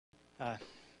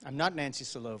I'm not Nancy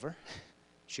Selover.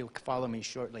 She'll follow me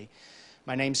shortly.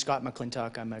 My name's Scott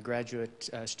McClintock. I'm a graduate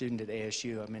student at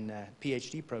ASU. I'm in the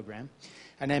PhD program.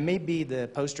 And I may be the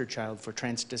poster child for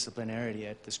transdisciplinarity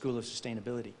at the School of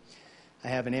Sustainability. I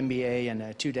have an MBA and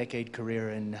a 2-decade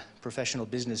career in professional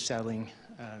business selling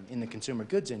in the consumer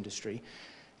goods industry.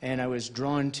 And I was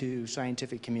drawn to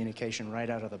scientific communication right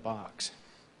out of the box.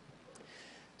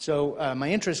 So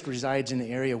my interest resides in the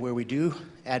area where we do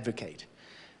advocate.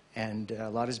 And a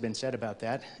lot has been said about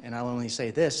that. And I'll only say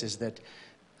this, is that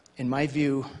in my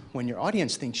view, when your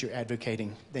audience thinks you're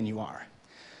advocating, then you are.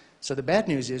 So the bad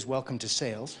news is, welcome to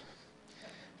sales.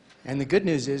 And the good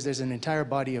news is, there's an entire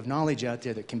body of knowledge out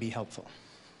there that can be helpful.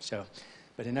 So,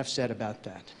 but enough said about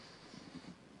that.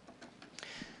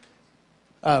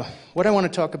 What I want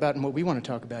to talk about and what we want to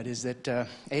talk about is that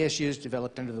ASU has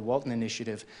developed under the Walton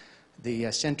Initiative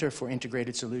the Center for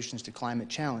Integrated Solutions to Climate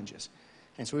Challenges.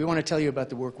 And so we want to tell you about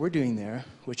the work we're doing there,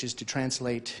 which is to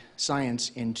translate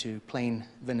science into plain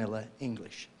vanilla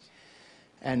English.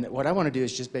 And what I want to do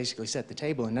is just basically set the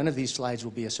table, and none of these slides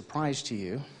will be a surprise to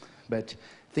you, but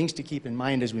things to keep in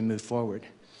mind as we move forward.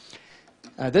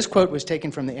 This quote was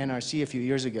taken from the NRC a few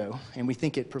years ago, and we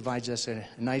think it provides us a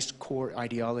nice core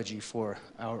ideology for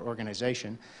our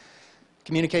organization.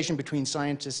 Communication between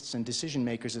scientists and decision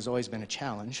makers has always been a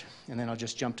challenge, and then I'll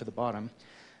just jump to the bottom.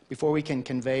 Before we can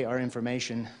convey our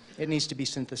information, it needs to be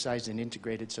synthesized and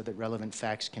integrated so that relevant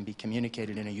facts can be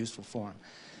communicated in a useful form.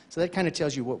 So that kind of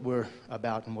tells you what we're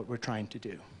about and what we're trying to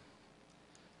do.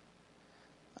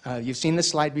 You've seen this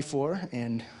slide before,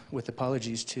 and with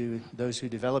apologies to those who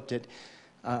developed it,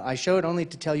 I show it only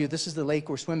to tell you this is the lake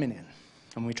we're swimming in,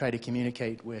 and we try to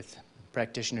communicate with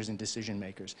practitioners and decision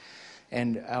makers.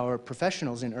 And our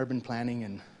professionals in urban planning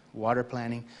and water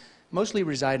planning mostly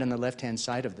reside on the left-hand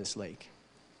side of this lake.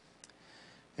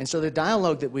 And so the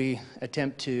dialogue that we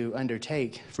attempt to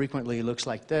undertake frequently looks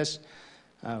like this.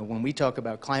 When we talk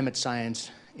about climate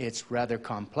science, it's rather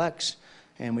complex,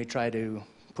 and we try to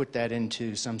put that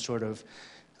into some sort of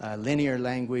linear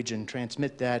language and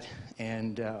transmit that,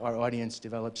 and our audience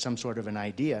develops some sort of an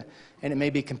idea. And it may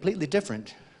be completely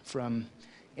different from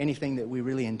anything that we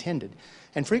really intended.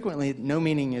 And frequently, no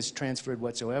meaning is transferred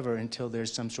whatsoever until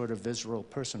there's some sort of visceral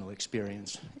personal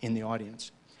experience in the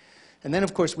audience. And then,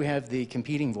 of course, we have the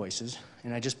competing voices.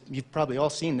 And you've probably all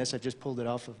seen this. I just pulled it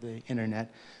off of the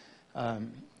internet.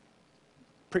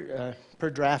 Per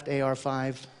draft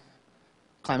AR5,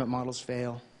 climate models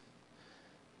fail,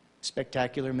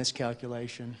 spectacular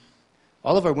miscalculation.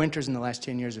 All of our winters in the last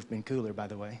 10 years have been cooler, by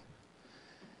the way.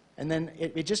 And then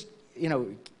it just,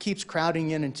 keeps crowding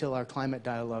in until our climate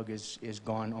dialogue is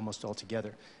gone almost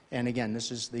altogether. And again, this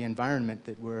is the environment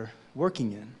that we're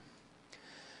working in.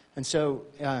 And so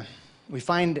we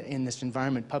find in this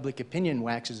environment public opinion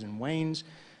waxes and wanes.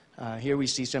 Here we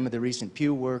see some of the recent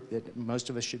Pew work that most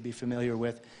of us should be familiar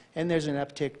with. And there's an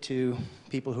uptick to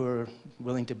people who are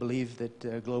willing to believe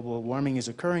that global warming is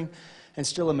occurring, and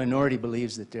still a minority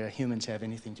believes that humans have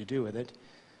anything to do with it.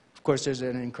 Of course, there's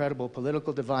an incredible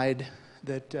political divide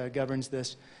that governs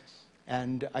this.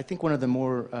 And I think one of the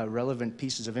more relevant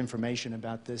pieces of information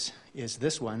about this is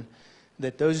this one,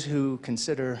 that those who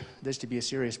consider this to be a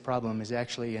serious problem is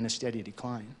actually in a steady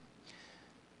decline.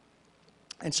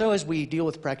 And so as we deal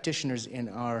with practitioners in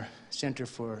our Center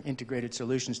for Integrated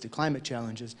Solutions to Climate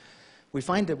Challenges, we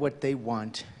find that what they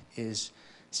want is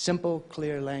simple,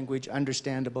 clear language,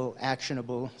 understandable,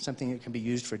 actionable, something that can be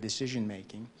used for decision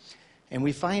making. And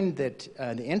we find that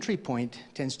the entry point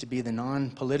tends to be the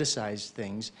non-politicized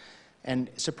things. And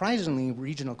surprisingly,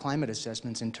 regional climate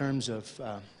assessments in terms of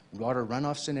water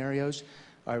runoff scenarios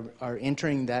are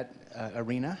entering that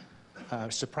arena,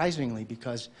 surprisingly,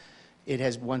 because it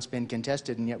has once been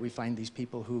contested, and yet we find these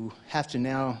people who have to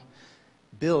now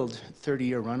build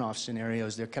 30-year runoff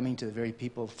scenarios. They're coming to the very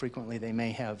people frequently they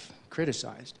may have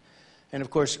criticized. And of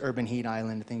course, urban heat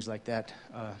island, things like that.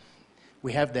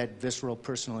 We have that visceral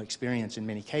personal experience in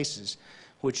many cases,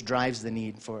 which drives the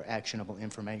need for actionable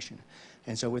information.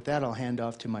 And so with that, I'll hand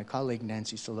off to my colleague,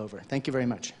 Nancy Selover. Thank you very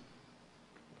much.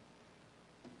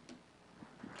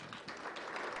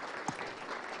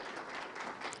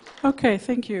 Okay,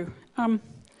 thank you.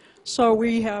 So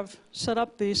we have set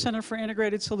up the Center for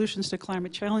Integrated Solutions to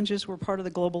Climate Challenges. We're part of the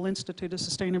Global Institute of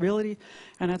Sustainability,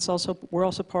 and we're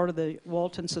also part of the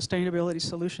Walton Sustainability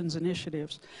Solutions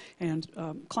Initiatives. And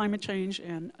climate change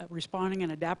and responding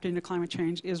and adapting to climate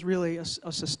change is really a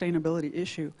sustainability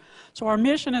issue. So our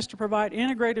mission is to provide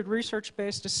integrated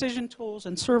research-based decision tools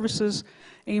and services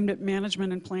aimed at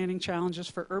management and planning challenges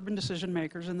for urban decision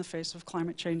makers in the face of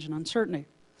climate change and uncertainty.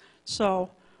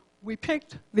 So we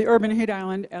picked the urban heat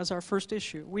island as our first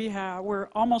issue. We're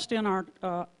almost in our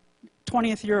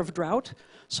 20th year of drought,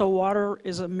 so water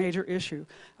is a major issue.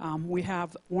 We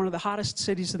have one of the hottest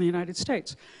cities in the United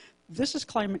States. This is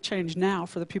climate change now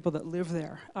for the people that live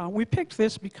there. We picked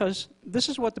this because this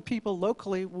is what the people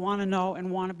locally want to know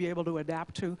and want to be able to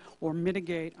adapt to or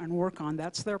mitigate and work on.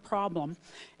 That's their problem,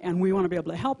 and we want to be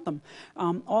able to help them.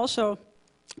 Also,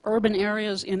 urban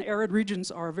areas in arid regions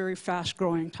are a very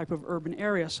fast-growing type of urban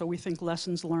area, so we think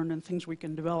lessons learned and things we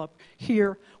can develop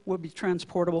here will be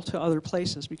transportable to other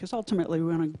places, because ultimately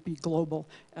we want to be global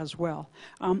as well.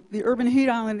 The urban heat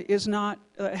island is not,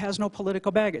 has no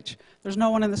political baggage. There's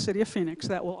no one in the city of Phoenix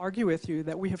that will argue with you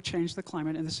that we have changed the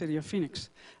climate in the city of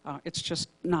Phoenix. It's just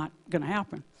not going to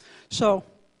happen. So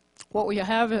what we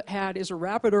have had is a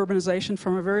rapid urbanization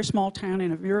from a very small town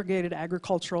in an irrigated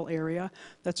agricultural area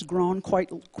that's grown quite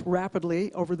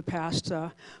rapidly over the past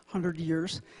 100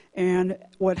 years. And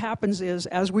what happens is,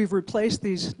 as we've replaced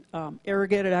these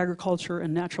irrigated agriculture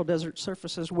and natural desert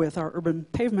surfaces with our urban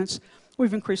pavements,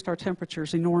 we've increased our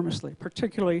temperatures enormously,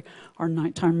 particularly our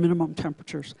nighttime minimum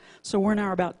temperatures. So we're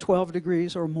now about 12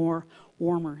 degrees or more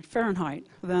warmer Fahrenheit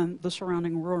than the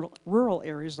surrounding rural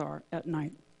areas are at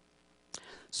night.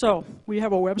 So we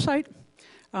have a website.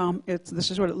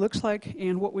 This is what it looks like.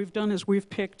 And what we've done is we've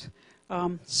picked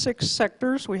 6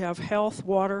 sectors. We have health,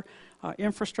 water,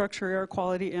 infrastructure, air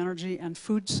quality, energy, and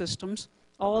food systems.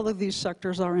 All of these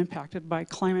sectors are impacted by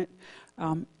climate.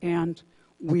 And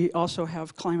we also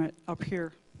have climate up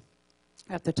here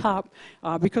at the top,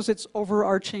 because it's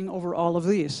overarching over all of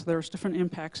these. There's different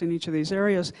impacts in each of these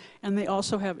areas, and they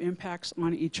also have impacts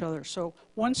on each other. So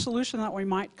one solution that we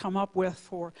might come up with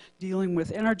for dealing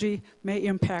with energy may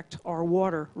impact our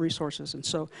water resources, and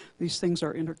so these things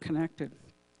are interconnected.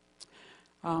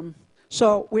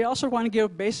 So we also want to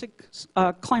give basic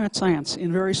climate science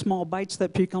in very small bites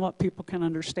that people can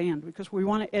understand, because we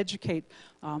want to educate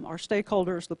our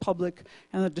stakeholders, the public,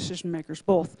 and the decision makers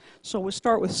both. So we'll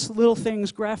start with little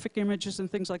things, graphic images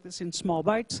and things like this in small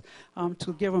bites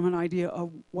to give them an idea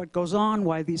of what goes on,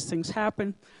 why these things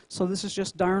happen. So this is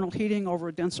just diurnal heating over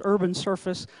a dense urban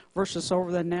surface versus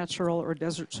over the natural or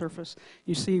desert surface.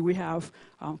 You see we have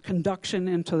conduction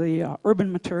into the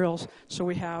urban materials, so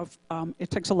we have,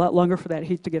 it takes a lot longer for that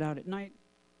heat to get out at night.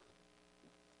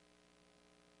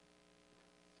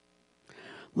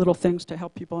 Little things to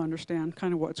help people understand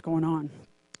kind of what's going on.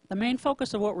 The main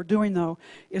focus of what we're doing, though,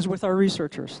 is with our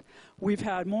researchers. We've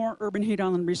had more urban heat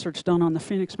island research done on the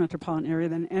Phoenix metropolitan area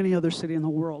than any other city in the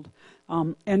world.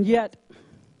 And yet,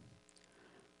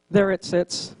 there it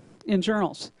sits in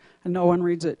journals, and no one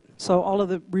reads it. So all of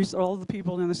the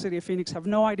people in the city of Phoenix have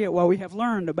no idea what we have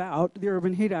learned about the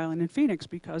urban heat island in Phoenix,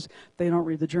 because they don't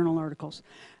read the journal articles.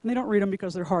 And they don't read them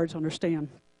because they're hard to understand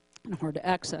and hard to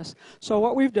access. So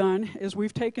what we've done is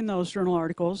we've taken those journal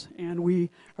articles and we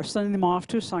are sending them off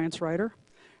to a science writer,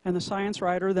 and the science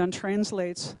writer then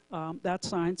translates that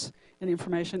science and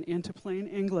information into plain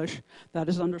English that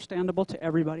is understandable to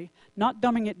everybody, not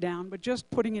dumbing it down, but just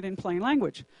putting it in plain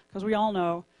language, because we all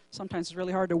know sometimes it's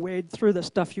really hard to wade through the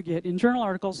stuff you get in journal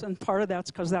articles, and part of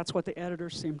that's because that's what the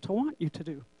editors seem to want you to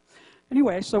do.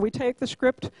 Anyway, so we take the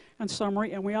script and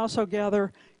summary, and we also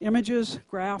gather images,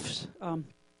 graphs,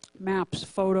 maps,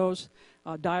 photos,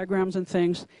 diagrams and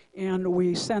things, and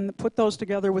we put those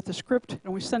together with the script,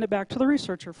 and we send it back to the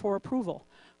researcher for approval.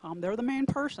 They're the main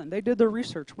person. They did their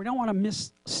research. We don't want to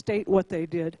misstate what they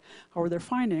did or their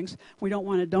findings. We don't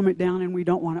want to dumb it down, and we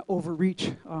don't want to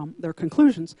overreach their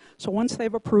conclusions. So once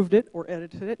they've approved it or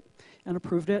edited it and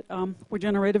approved it, we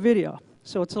generate a video.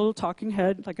 So it's a little talking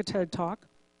head, like a TED Talk.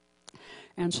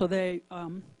 And so they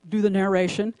do the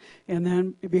narration, and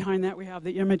then behind that we have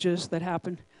the images that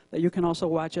happen that you can also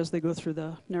watch as they go through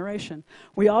the narration.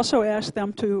 We also ask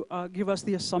them to give us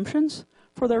the assumptions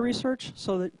for their research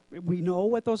so that we know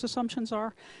what those assumptions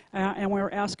are, and we're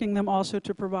asking them also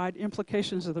to provide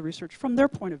implications of the research from their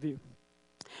point of view.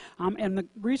 And the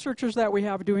researchers that we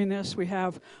have doing this, we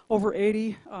have over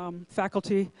 80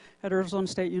 faculty at Arizona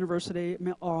State University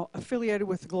affiliated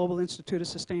with the Global Institute of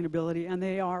Sustainability, and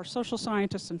they are social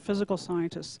scientists and physical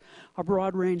scientists, a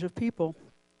broad range of people.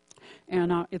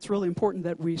 And it's really important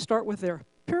that we start with their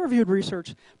peer-reviewed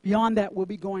research. Beyond that, we'll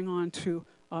be going on to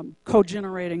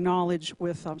co-generating knowledge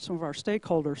with some of our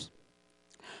stakeholders.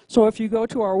 So if you go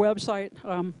to our website,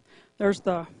 there's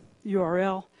the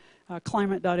URL,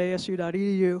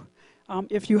 climate.asu.edu.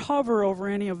 If you hover over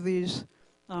any of these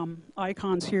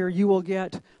icons here, you will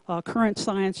get current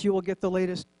science, you will get the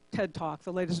latest TED Talk,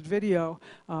 the latest video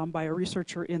by a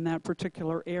researcher in that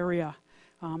particular area.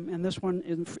 And this one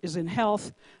is in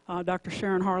health. Dr.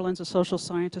 Sharon Harlan's a social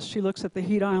scientist. She looks at the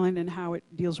heat island and how it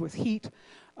deals with heat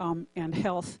and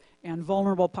health and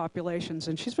vulnerable populations.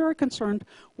 And she's very concerned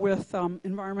with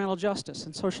environmental justice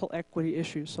and social equity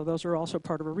issues. So those are also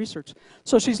part of her research.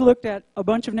 So she's looked at a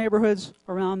bunch of neighborhoods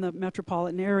around the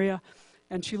metropolitan area,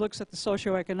 and she looks at the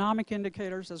socioeconomic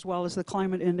indicators as well as the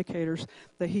climate indicators,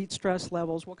 the heat stress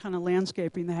levels, what kind of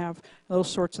landscaping they have, those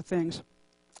sorts of things.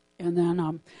 And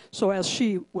then, so as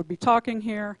she would be talking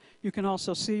here, you can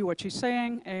also see what she's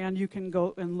saying, and you can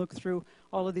go and look through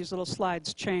all of these little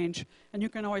slides change. And you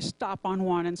can always stop on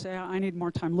one and say, I need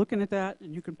more time looking at that,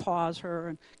 and you can pause her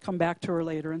and come back to her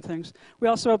later and things. We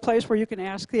also have a place where you can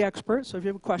ask the expert, so if you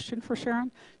have a question for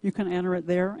Sharon, you can enter it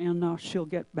there, and she'll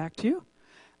get back to you.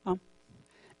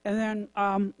 And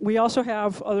then we also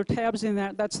have other tabs in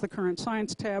that. That's the current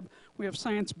science tab. We have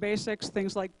science basics,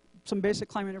 things like some basic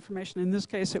climate information. In this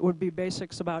case, it would be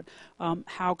basics about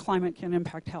how climate can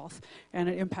impact health. And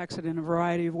it impacts it in a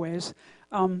variety of ways.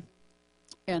 And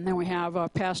then we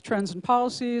have past trends and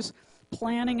policies,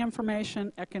 planning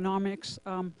information, economics.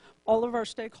 All of our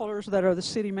stakeholders that are the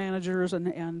city managers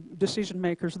and decision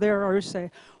makers there always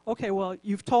say, okay, well,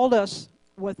 you've told us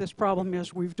what this problem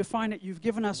is. We've defined it. You've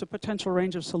given us a potential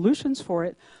range of solutions for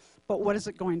it. But what is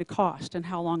it going to cost, and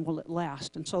how long will it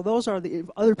last? And so those are the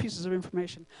other pieces of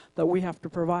information that we have to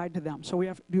provide to them. So we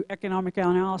have to do economic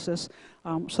analysis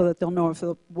so that they'll know if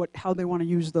how they want to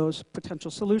use those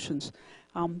potential solutions.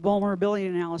 Vulnerability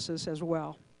analysis as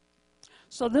well.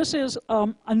 So this is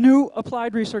a new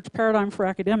applied research paradigm for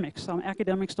academics.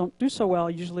 Academics don't do so well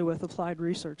usually with applied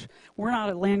research. We're not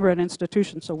a land-grant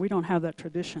institution, so we don't have that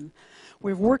tradition.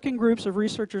 We have working groups of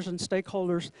researchers and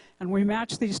stakeholders, and we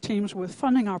match these teams with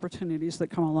funding opportunities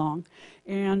that come along.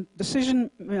 And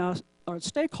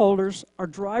stakeholders are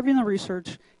driving the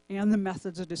research and the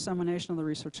methods of dissemination of the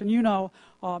research. And you know,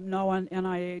 NOAA,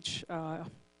 NIH,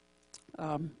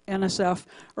 NSF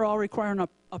are all requiring a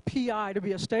PI to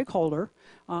be a stakeholder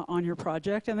on your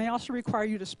project, and they also require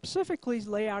you to specifically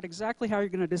lay out exactly how you're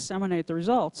going to disseminate the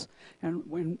results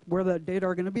and where the data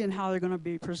are going to be and how they're going to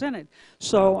be presented.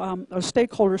 So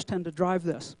stakeholders tend to drive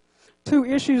this. Two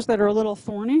issues that are a little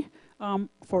thorny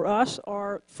for us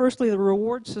are, firstly, the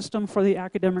reward system for the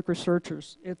academic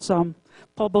researchers. It's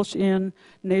published in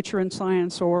Nature and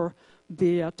Science or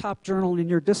the top journal in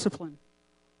your discipline.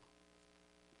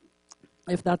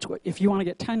 If you want to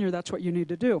get tenure, that's what you need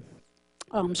to do.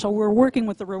 So we're working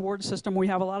with the reward system. We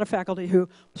have a lot of faculty who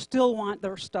still want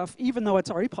their stuff, even though it's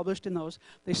already published in those,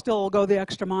 they still go the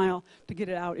extra mile to get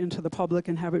it out into the public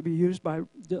and have it be used by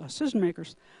decision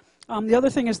makers. The other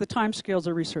thing is the time scales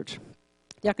of research.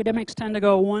 The academics tend to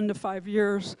go 1 to 5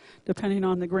 years, depending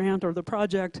on the grant or the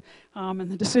project, and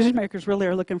the decision makers really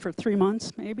are looking for 3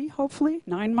 months, maybe, hopefully,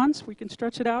 9 months. We can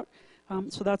stretch it out.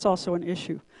 So that's also an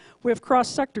issue. We have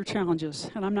cross-sector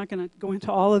challenges, and I'm not going to go into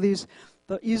all of these.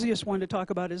 The easiest one to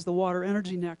talk about is the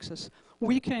water-energy nexus.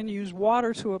 We can use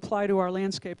water to apply to our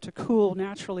landscape to cool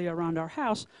naturally around our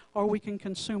house, or we can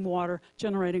consume water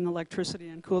generating electricity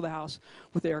and cool the house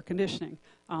with air conditioning.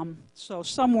 So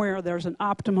somewhere there's an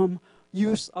optimum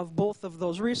use of both of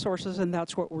those resources, and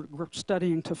that's what we're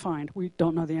studying to find. We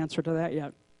don't know the answer to that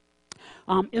yet.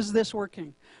 Is this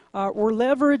working? We're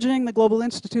leveraging the Global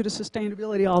Institute of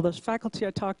Sustainability, all this faculty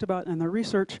I talked about, and the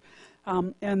research,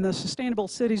 and the Sustainable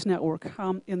Cities Network.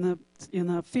 In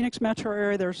the Phoenix metro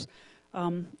area, there's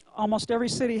almost every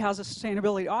city has a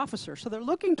sustainability officer. So they're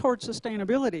looking towards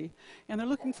sustainability, and they're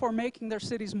looking for making their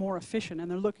cities more efficient, and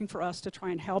they're looking for us to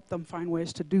try and help them find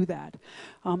ways to do that.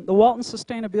 The Walton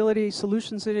Sustainability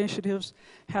Solutions Initiatives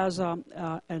has a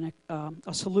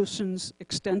solutions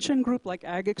extension group, like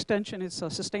Ag Extension. It's a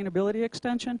sustainability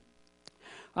extension.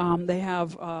 They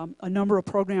have a number of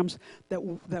programs that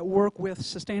work with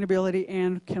sustainability,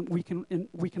 and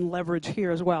we can leverage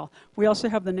here as well. We also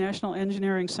have the National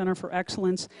Engineering Center for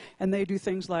Excellence, and they do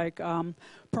things like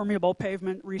permeable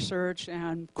pavement research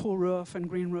and cool roof and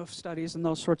green roof studies and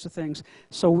those sorts of things.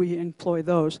 So we employ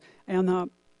those. And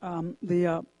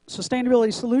the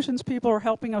sustainability solutions people are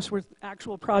helping us with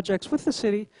actual projects with the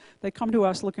city. They come to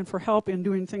us looking for help in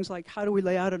doing things like how do we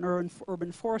lay out an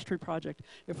urban forestry project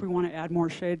if we want to add more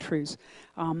shade trees.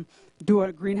 Do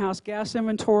a greenhouse gas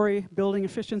inventory, building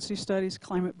efficiency studies,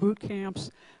 climate boot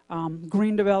camps,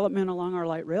 green development along our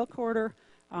light rail corridor,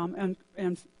 and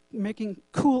making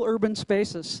cool urban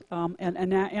spaces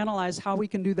and analyze how we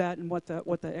can do that and what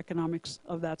the economics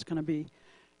of that's going to be.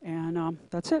 And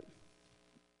that's it.